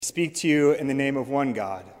speak to you in the name of one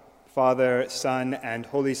God, Father, Son, and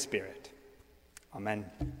Holy Spirit. Amen.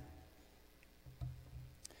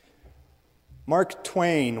 Mark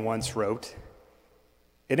Twain once wrote,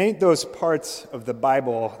 "It ain't those parts of the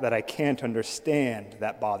Bible that I can't understand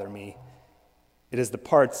that bother me. It is the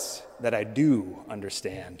parts that I do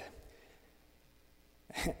understand."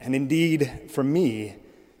 And indeed, for me,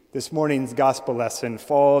 this morning's gospel lesson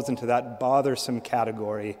falls into that bothersome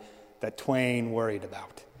category that Twain worried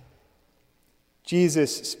about.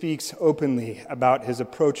 Jesus speaks openly about his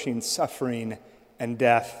approaching suffering and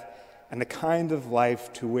death and the kind of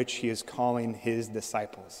life to which he is calling his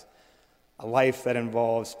disciples, a life that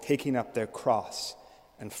involves taking up their cross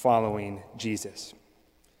and following Jesus.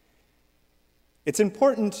 It's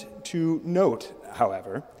important to note,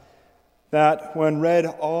 however, that when read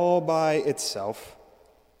all by itself,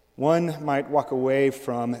 one might walk away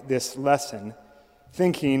from this lesson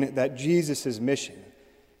thinking that Jesus' mission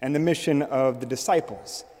and the mission of the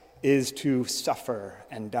disciples is to suffer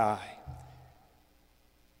and die.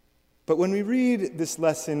 But when we read this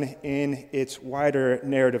lesson in its wider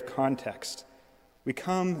narrative context, we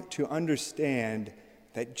come to understand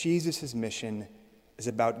that Jesus' mission is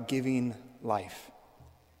about giving life.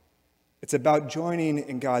 It's about joining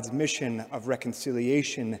in God's mission of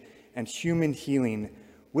reconciliation and human healing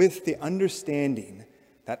with the understanding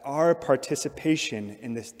that our participation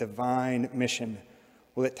in this divine mission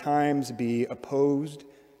will at times be opposed,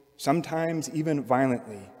 sometimes even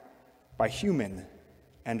violently, by human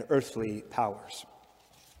and earthly powers.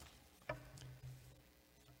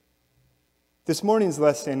 This morning's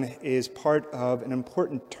lesson is part of an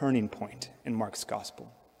important turning point in Mark's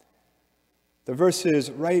gospel. The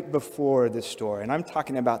verses right before this story, and I'm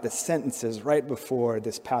talking about the sentences right before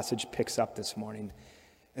this passage picks up this morning,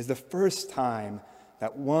 is the first time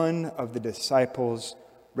that one of the disciples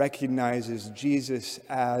recognizes Jesus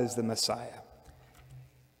as the Messiah.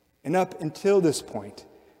 And up until this point,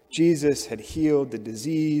 Jesus had healed the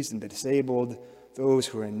diseased and the disabled, those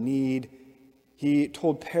who were in need. He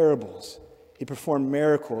told parables. He performed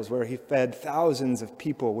miracles where he fed thousands of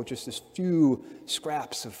people with just a few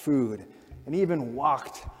scraps of food, and he even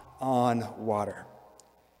walked on water.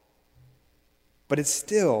 But it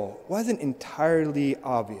still wasn't entirely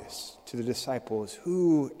obvious to the disciples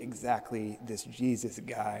who exactly this Jesus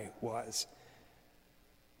guy was.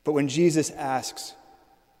 But when Jesus asks,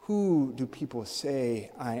 "Who do people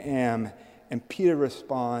say I am?" and Peter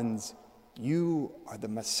responds, "You are the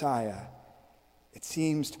Messiah," it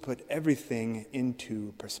seems to put everything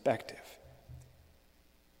into perspective.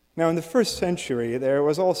 Now, in the first century, there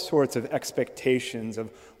was all sorts of expectations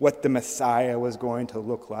of what the Messiah was going to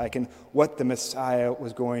look like and what the Messiah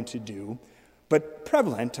was going to do. But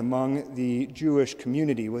prevalent among the Jewish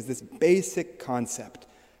community was this basic concept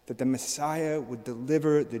that the Messiah would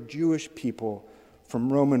deliver the Jewish people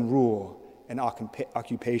from Roman rule and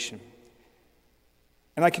occupation.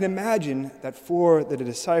 And I can imagine that for the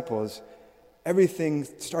disciples, everything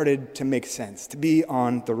started to make sense, to be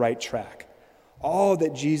on the right track. All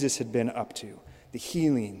that Jesus had been up to, the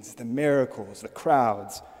healings, the miracles, the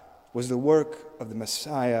crowds, was the work of the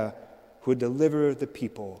Messiah who would deliver the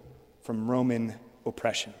people from Roman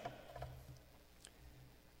oppression.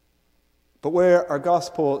 But where our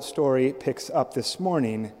gospel story picks up this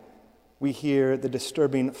morning, we hear the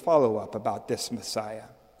disturbing follow-up about this Messiah.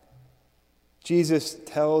 Jesus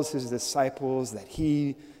tells his disciples that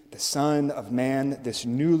he, the Son of Man, this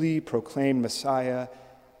newly proclaimed Messiah,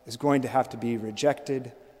 is going to have to be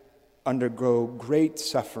rejected, undergo great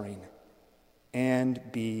suffering, and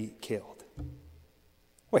be killed.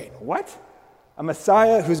 Wait, what? A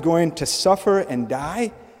Messiah who's going to suffer and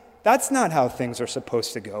die? That's not how things are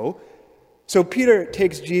supposed to go. So Peter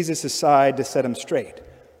takes Jesus aside to set him straight.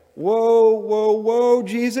 Whoa,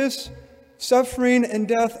 Jesus. Suffering and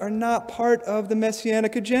death are not part of the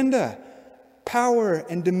messianic agenda. Power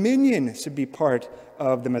and dominion should be part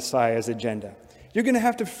of the Messiah's agenda. You're going to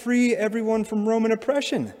have to free everyone from Roman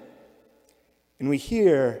oppression. And we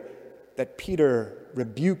hear that Peter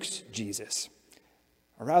rebukes Jesus,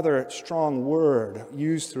 a rather strong word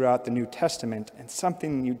used throughout the New Testament and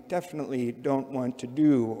something you definitely don't want to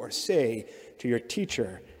do or say to your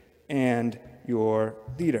teacher and your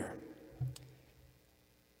leader.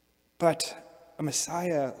 But a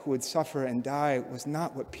Messiah who would suffer and die was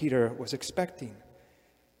not what Peter was expecting.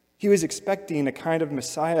 He was expecting a kind of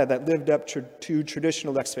Messiah that lived up to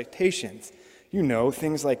traditional expectations. You know,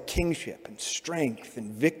 things like kingship and strength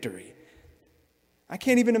and victory. I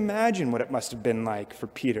can't even imagine what it must have been like for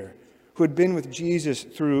Peter, who had been with Jesus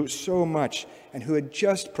through so much and who had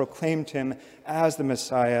just proclaimed him as the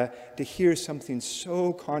Messiah, to hear something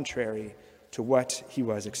so contrary to what he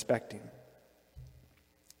was expecting.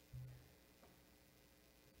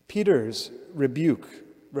 Peter's rebuke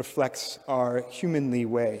reflects our humanly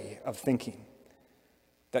way of thinking,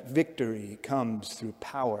 that victory comes through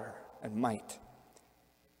power and might.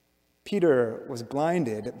 Peter was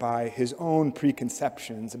blinded by his own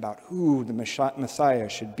preconceptions about who the Messiah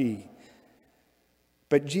should be.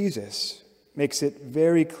 But Jesus makes it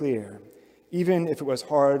very clear, even if it was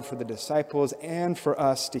hard for the disciples and for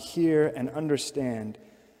us to hear and understand,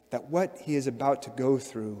 that what he is about to go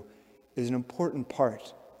through is an important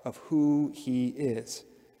part of who he is.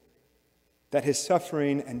 That his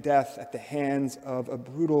suffering and death at the hands of a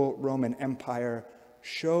brutal Roman Empire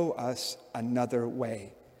show us another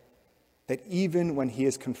way. That even when he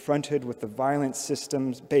is confronted with the violent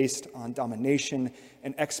systems based on domination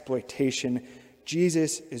and exploitation,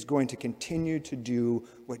 Jesus is going to continue to do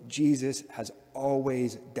what Jesus has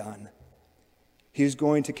always done. He is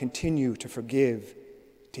going to continue to forgive,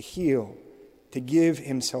 to heal, to give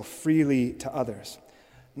himself freely to others.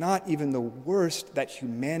 Not even the worst that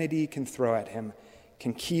humanity can throw at him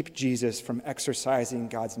can keep Jesus from exercising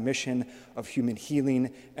God's mission of human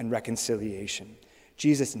healing and reconciliation.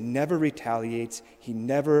 Jesus never retaliates, he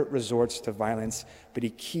never resorts to violence, but he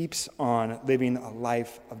keeps on living a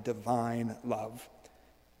life of divine love.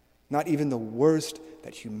 Not even the worst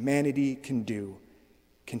that humanity can do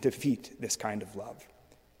can defeat this kind of love.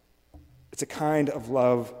 It's a kind of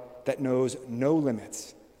love that knows no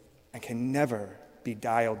limits and can never be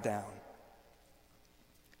dialed down.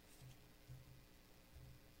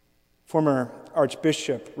 Former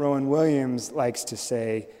Archbishop Rowan Williams likes to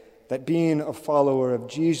say that being a follower of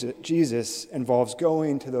Jesus involves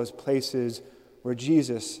going to those places where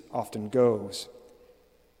Jesus often goes.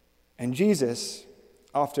 And Jesus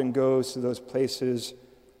often goes to those places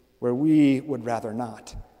where we would rather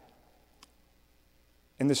not.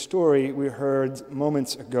 In the story we heard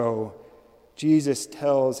moments ago, Jesus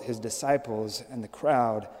tells his disciples and the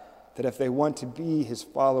crowd that if they want to be his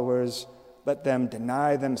followers, let them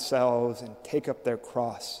deny themselves and take up their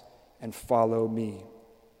cross and follow me.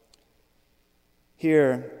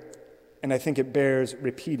 Here, and I think it bears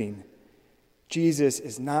repeating, Jesus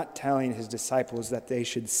is not telling his disciples that they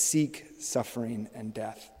should seek suffering and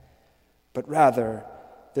death, but rather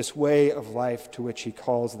this way of life to which he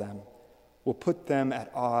calls them will put them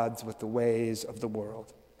at odds with the ways of the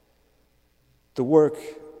world. The work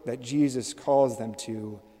that Jesus calls them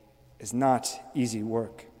to is not easy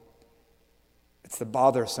work. It's the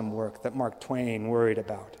bothersome work that Mark Twain worried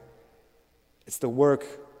about. It's the work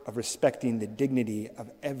of respecting the dignity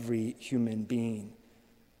of every human being,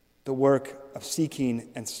 the work of seeking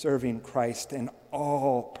and serving Christ in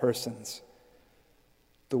all persons,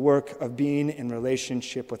 the work of being in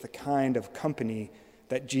relationship with the kind of company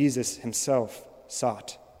that Jesus himself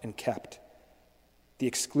sought and kept, the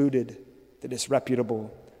excluded, the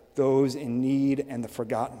disreputable, those in need and the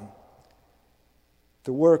forgotten,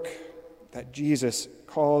 the work that Jesus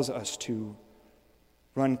calls us to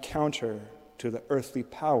run counter to the earthly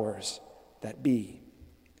powers that be.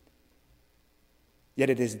 Yet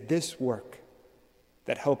it is this work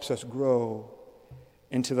that helps us grow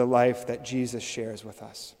into the life that Jesus shares with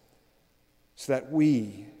us, so that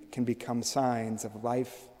we can become signs of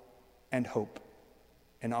life and hope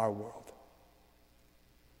in our world.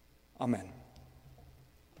 Amen.